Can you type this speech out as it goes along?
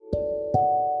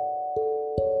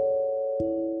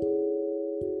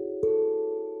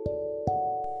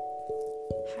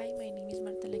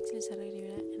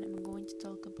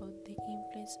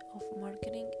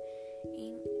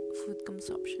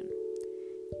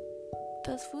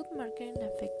Does food marketing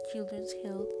affect children's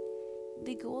health?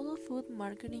 The goal of food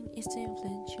marketing is to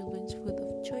influence children's food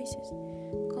of choices.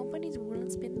 Companies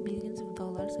wouldn't spend millions of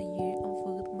dollars a year on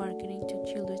food marketing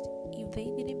to children if they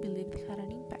didn't believe it had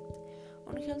an impact.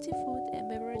 Unhealthy food and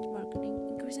beverage marketing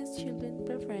increases children's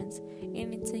preference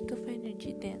and intake of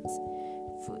energy-dense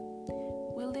food.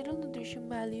 With little nutrition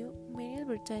value, many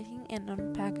advertising and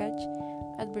unpackaged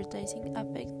advertising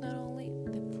affect not only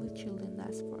the food children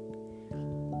ask for,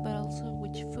 but also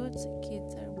which foods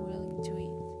kids are willing to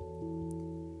eat.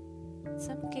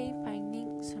 Some key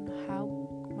findings on how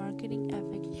marketing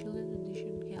affects children's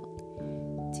nutrition health.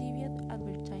 TV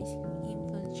advertising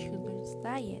influence children's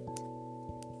diet.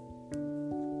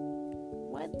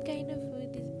 What kind of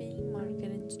food is being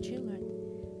marketed to children?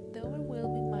 The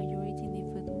overwhelming majority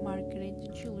of the food marketed to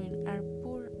children are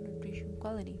poor nutrition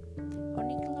quality. On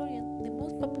Nickelodeon, the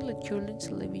most popular children's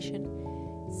television,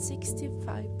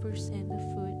 65% of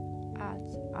food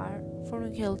ads are for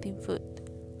unhealthy food.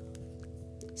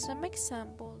 Some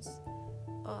examples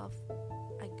of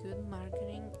a good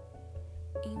marketing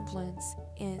influence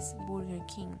is Burger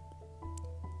King.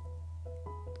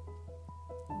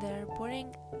 They're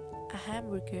putting a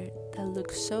hamburger that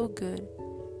looks so good,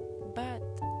 but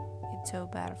it's so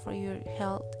bad for your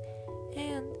health,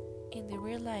 and in the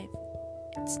real life,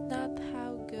 it's not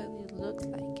how good it looks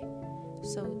like.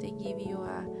 So they give you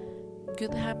a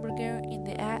good hamburger in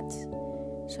the ads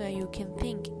so you can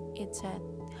think it's at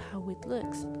how it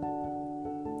looks.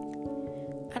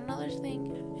 Another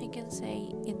thing I can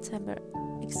say in some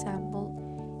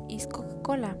example is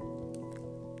Coca-Cola,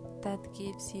 that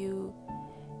gives you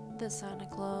the Santa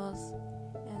Claus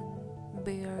and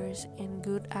bears and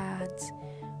good ads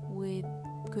with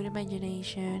good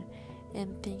imagination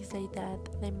and things like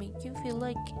that make you feel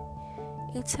like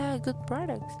it's a good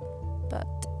product. But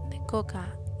the Coca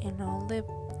and all the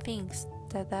things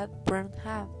that brand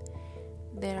have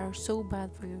that are so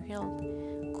bad for your health.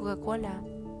 Coca-Cola,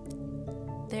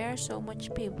 there are so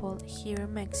much people here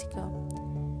in Mexico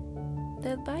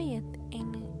that buy it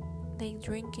and they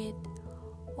drink it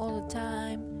all the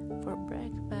time for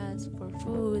breakfast, for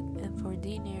food, and for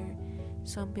dinner.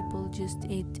 Some people just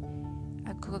eat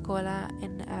a Coca-Cola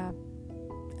and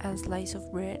a slice of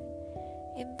bread,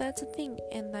 and that's a thing,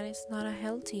 and that is not a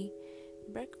healthy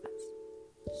breakfast.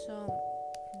 So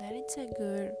that is a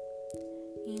good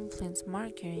influence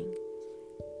marketing.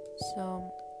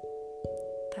 So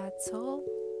that's all.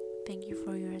 Thank you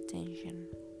for your attention.